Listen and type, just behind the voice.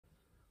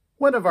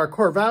One of our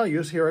core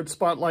values here at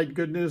Spotlight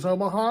Good News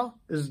Omaha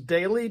is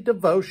daily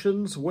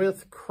devotions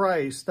with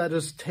Christ. That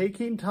is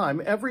taking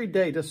time every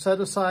day to set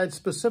aside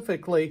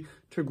specifically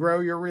to grow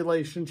your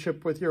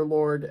relationship with your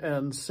Lord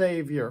and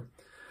Savior.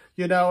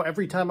 You know,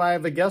 every time I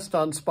have a guest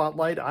on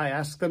Spotlight, I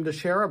ask them to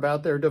share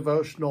about their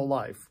devotional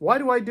life. Why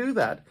do I do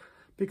that?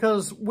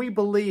 Because we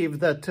believe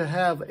that to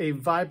have a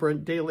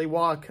vibrant daily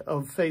walk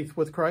of faith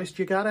with Christ,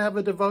 you got to have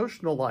a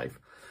devotional life.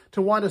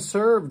 To want to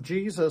serve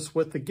Jesus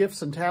with the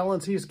gifts and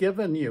talents he's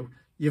given you,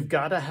 you've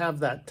got to have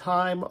that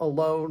time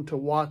alone to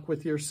walk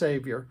with your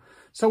Savior.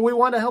 So we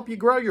want to help you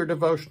grow your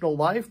devotional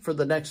life for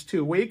the next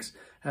 2 weeks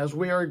as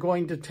we are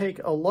going to take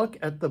a look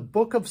at the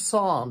book of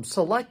Psalms,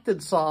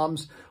 selected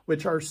Psalms,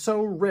 which are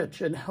so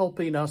rich in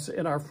helping us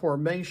in our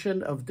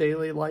formation of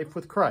daily life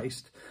with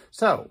Christ.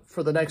 So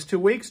for the next 2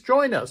 weeks,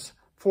 join us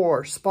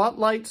for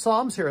Spotlight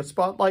Psalms here at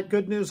Spotlight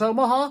Good News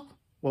Omaha.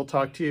 We'll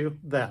talk to you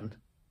then.